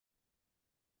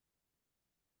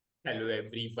Hello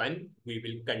everyone, we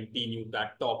will continue the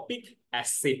topic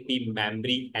SAP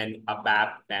memory and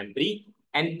ABAP memory.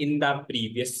 And in the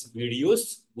previous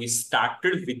videos, we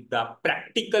started with the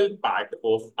practical part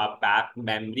of ABAP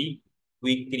memory.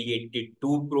 We created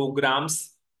two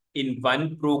programs. In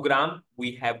one program,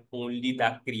 we have only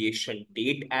the creation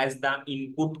date as the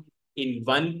input. In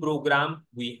one program,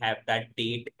 we have the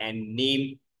date and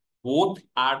name. Both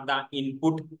are the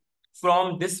input.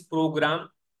 From this program,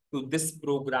 to this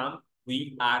program,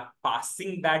 we are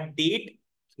passing the date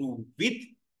through with,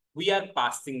 we are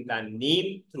passing the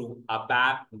name through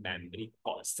ABAP memory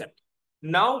concept.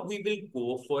 Now we will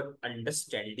go for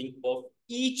understanding of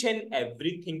each and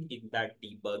everything in the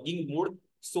debugging mode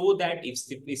so that if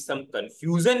some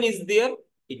confusion is there,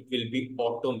 it will be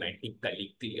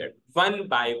automatically cleared. One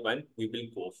by one, we will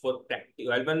go for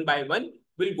practical. One by one,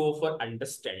 we'll go for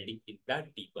understanding in the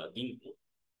debugging mode.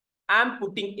 I'm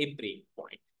putting a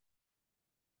breakpoint.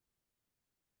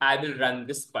 I will run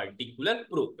this particular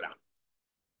program.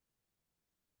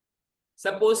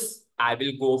 Suppose I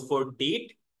will go for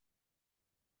date.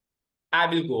 I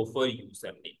will go for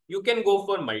username. You can go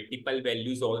for multiple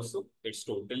values also. It's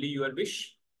totally your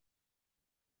wish.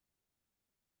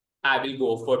 I will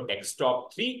go for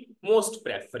desktop 3, most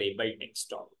preferable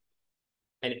desktop.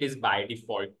 And it is by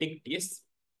default ticked yes.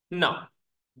 Now,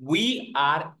 we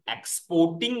are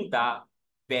exporting the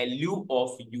value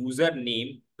of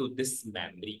username to this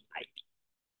memory ID.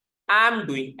 I'm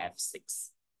doing F6.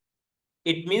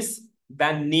 It means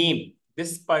the name,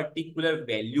 this particular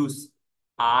values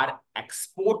are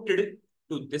exported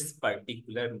to this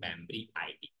particular memory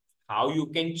ID. How you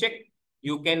can check?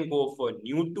 You can go for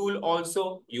new tool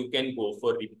also. You can go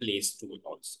for replace tool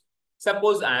also.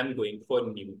 Suppose I am going for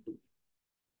new tool.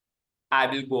 I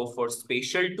will go for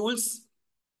spatial tools,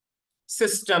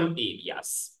 system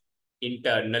areas,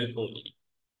 internal only.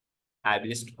 I will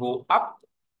just go up.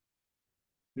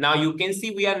 Now you can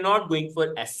see we are not going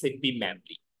for SAP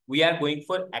memory. We are going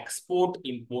for export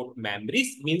import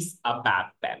memories, means ABAP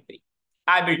memory.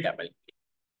 I will double click.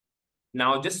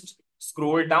 Now just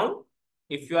scroll down.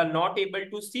 If you are not able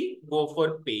to see, go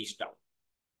for page down.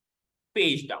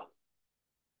 Page down.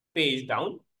 Page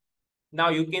down. Now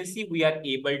you can see we are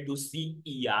able to see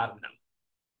ER now.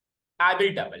 I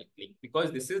will double click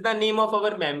because this is the name of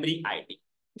our memory ID.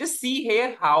 Just see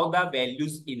here how the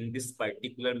values in this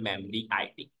particular memory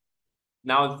ID.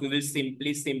 Now, if we will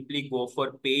simply go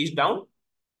for page down,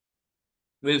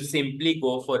 we'll simply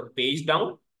go for page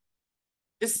down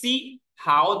to see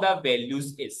how the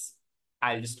values is.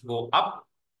 I'll just go up.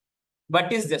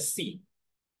 What is just see?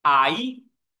 I,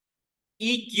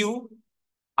 EQ,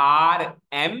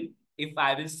 RM, if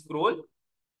I will scroll,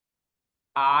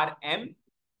 RM,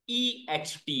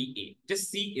 EHTA.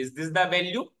 Just see, is this the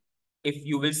value? If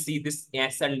you will see this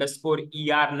S underscore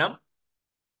ER num,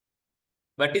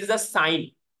 what is the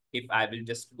sign? If I will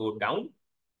just go down,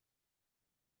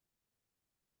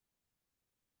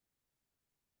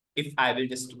 if I will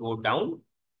just go down,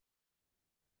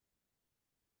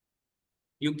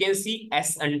 you can see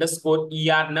S underscore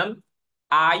ER num,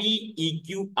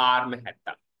 IEQR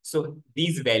mehta. So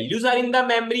these values are in the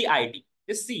memory ID.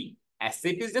 Just see,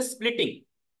 SAP is just splitting.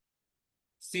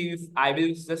 See, if I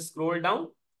will just scroll down,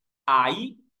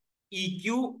 IEQRM.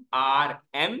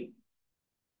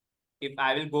 If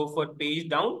I will go for page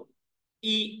down,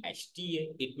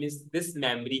 EHTA, it means this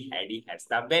memory ID has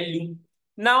the value.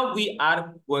 Now we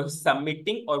are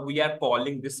submitting or we are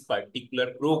calling this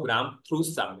particular program through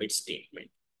submit statement.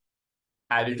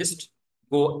 I will just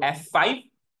go F5.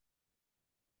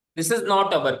 This is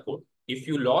not our code. If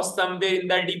you lost somewhere in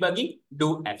the debugging,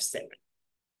 do F7.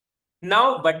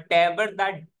 Now, whatever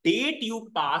the date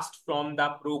you passed from the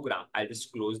program, I'll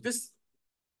just close this.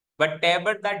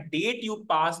 Whatever the date you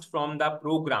passed from the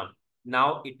program,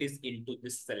 now it is into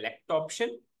this select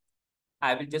option.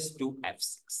 I will just do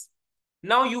F6.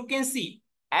 Now you can see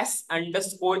S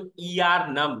underscore ER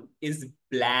num is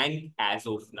blank as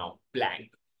of now,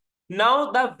 blank. Now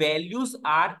the values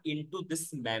are into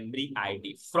this memory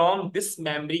ID. From this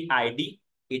memory ID,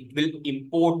 it will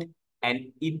import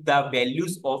and if the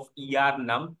values of ER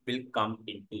num will come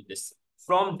into this.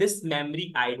 From this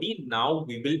memory ID, now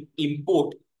we will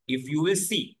import. If you will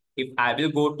see, if I will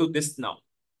go to this now,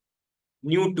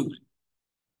 new tool,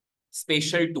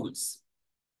 spatial tools,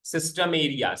 system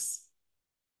areas.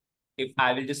 If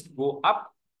I will just go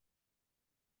up,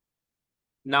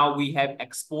 now we have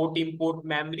export import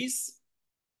memories.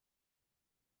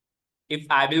 If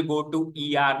I will go to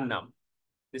ER num,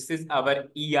 this is our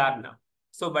ER num.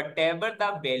 So whatever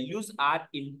the values are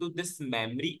into this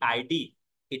memory ID,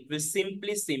 it will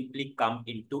simply come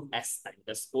into S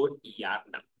underscore ER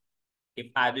num. If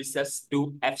I will just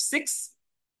do F6,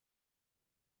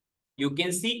 you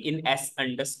can see in S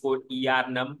underscore ER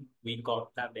num, we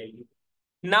got the value.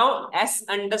 Now, S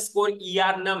underscore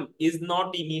ER num is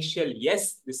not initial.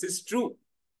 Yes, this is true.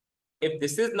 If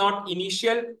this is not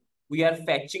initial, we are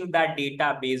fetching the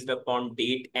data based upon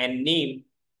date and name.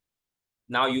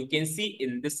 Now you can see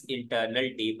in this internal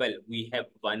table, we have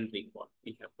one record.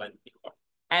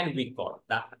 And we got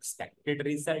the expected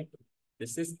result.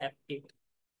 This is F8.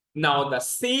 Now the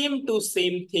same to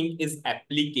same thing is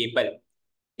applicable.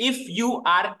 If you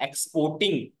are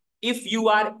exporting, if you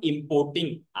are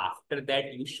importing, after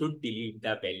that you should delete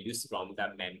the values from the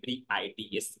memory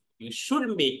IDs. You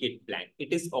should make it blank.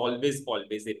 It is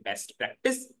always a best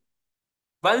practice.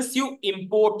 Once you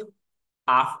import,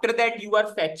 after that you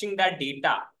are fetching the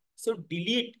data. So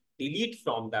delete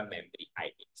from the memory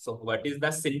ID. So what is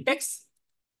the syntax?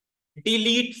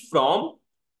 Delete from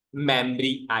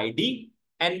memory ID.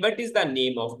 And what is the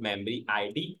name of memory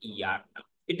ID? ER.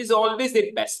 It is always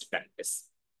a best practice.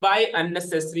 Why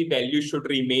unnecessary value should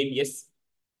remain? Yes.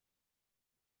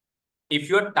 If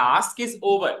your task is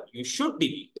over, you should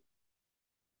delete.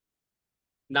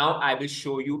 Now I will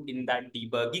show you in the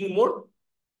debugging mode.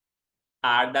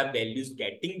 Are the values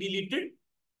getting deleted?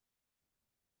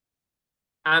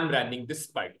 I'm running this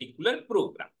particular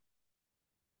program.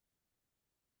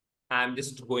 I'm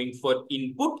just going for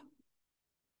input.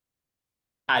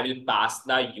 I will pass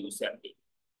the username.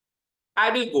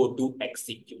 I will go to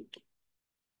execute.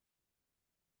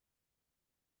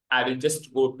 I will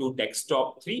just go to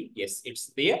desktop 3. Yes,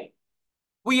 it's there.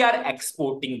 We are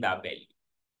exporting the value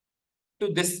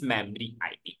to this memory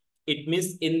ID. It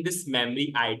means in this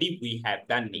memory ID, we have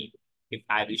the name. If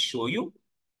I will show you,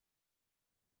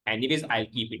 anyways, I'll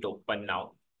keep it open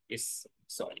now. Yes,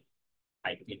 sorry,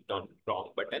 I clicked on wrong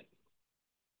button.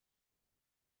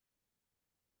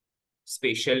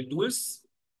 Spatial tools,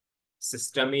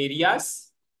 system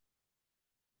areas.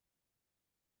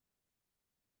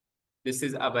 This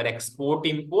is our export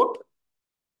import.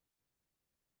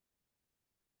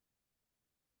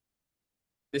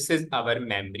 This is our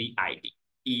memory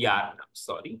ID, ER,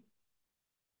 sorry.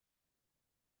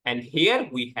 And here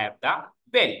we have the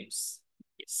values.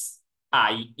 Yes,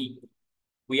 IE.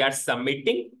 We are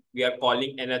submitting. We are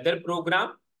calling another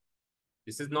program.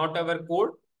 This is not our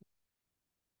code.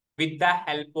 With the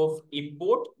help of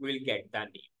import, we will get the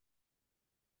name.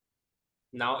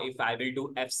 Now, if I will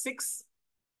do F6,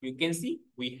 you can see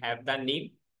we have the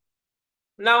name.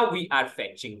 Now we are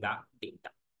fetching the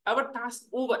data. Our task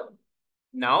over.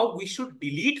 Now we should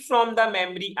delete from the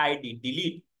memory ID.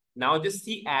 Delete. Now just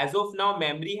see, as of now,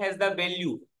 memory has the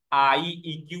value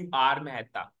IEQR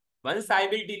Mehta. Once I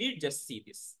will delete, just see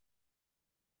this.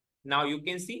 Now you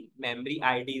can see memory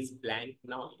ID is blank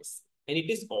now. Yes. And it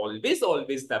is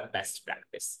always the best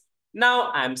practice.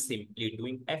 Now I'm simply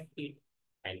doing F8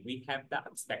 and we have the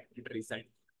expected result.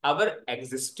 Our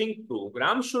existing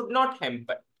program should not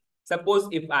hamper. Suppose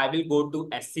if I will go to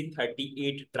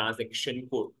SC38 transaction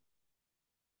code.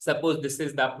 Suppose this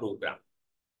is the program.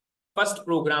 First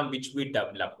program which we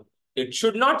develop. It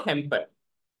should not hamper.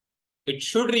 It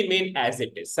should remain as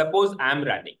it is. Suppose I'm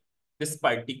running this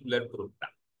particular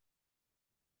program.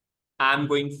 I'm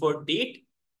going for date.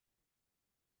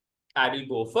 I will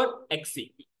go for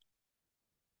execute.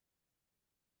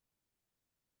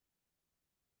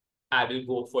 I will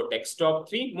go for desktop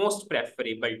 3, most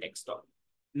preferable desktop.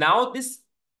 Now this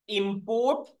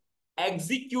import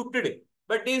executed,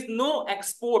 but there is no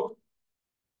export.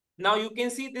 Now you can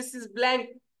see this is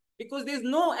blank because there is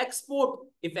no export.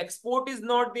 If export is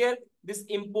not there, this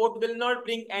import will not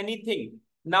bring anything.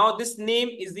 Now this name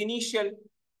is initial.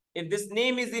 If this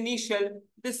name is initial,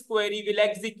 this query will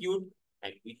execute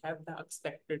and we have the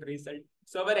expected result.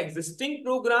 So our existing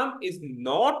program is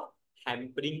not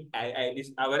hampering.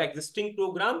 Our existing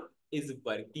program is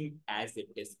working as it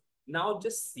is. Now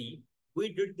just see,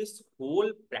 we did this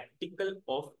whole practical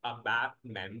of ABAP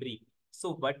memory.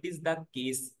 So what is the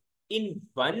case? In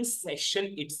one session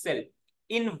itself,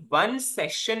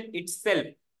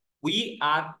 we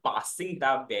are passing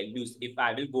the values. If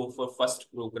I will go for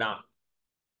first program,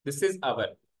 this is our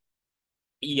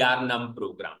ER_num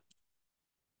program.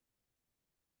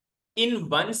 In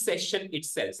one session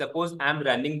itself, suppose I'm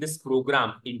running this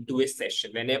program into a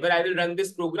session. Whenever I will run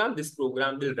this program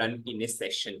will run in a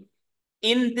session.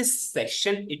 In this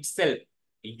session itself,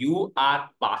 you are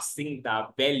passing the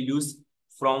values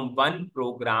from one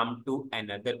program to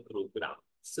another program.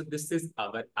 So this is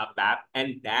our ABAP,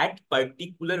 and that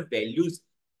particular values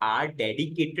are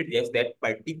dedicated. Yes, that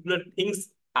particular things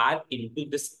are into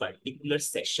this particular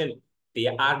session. They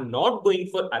are not going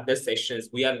for other sessions.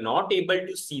 We are not able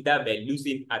to see the values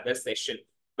in other session,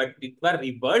 but it was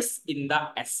reversed in the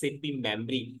SAP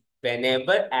memory.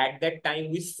 Whenever at that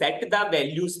time we set the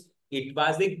values, it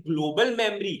was a global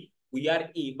memory. We are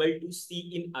able to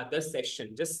see in other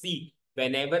session. Just see,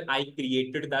 whenever I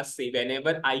created the say,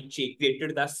 whenever I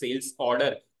created the sales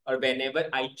order, or whenever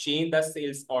I change the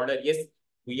sales order, yes,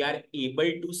 we are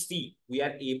able to see,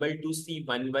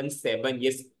 117.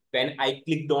 Yes, when I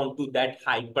clicked on to that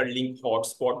hyperlink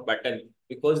hotspot button,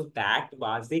 because that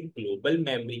was a global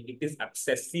memory. It is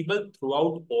accessible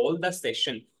throughout all the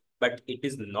session, but it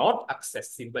is not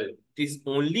accessible. It is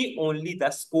only the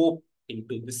scope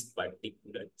into this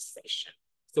particular session.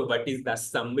 So what is the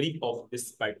summary of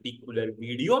this particular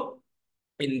video?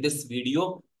 In this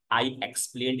video, I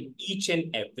explained each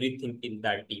and everything in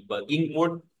the debugging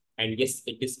mode. And yes,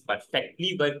 it is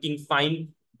perfectly working fine.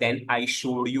 Then I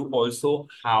showed you also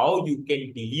how you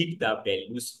can delete the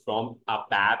values from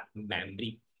ABAP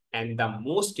memory. And the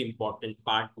most important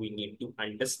part we need to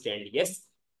understand, yes,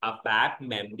 ABAP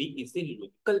memory is a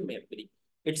local memory.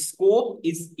 Its scope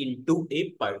is into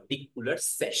a particular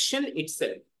session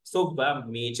itself. So the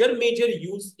major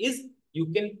use is you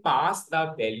can pass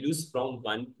the values from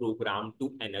one program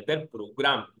to another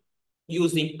program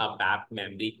using ABAP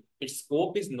memory. Its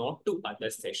scope is not to other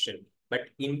session. But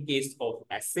in case of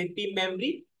SAP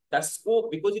memory, the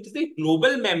scope, because it is a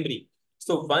global memory.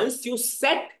 So once you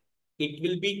set, it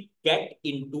will be get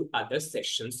into other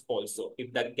sessions also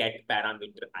if the get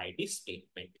parameter ID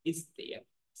statement is there.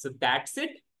 So that's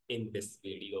it in this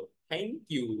video. Thank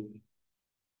you.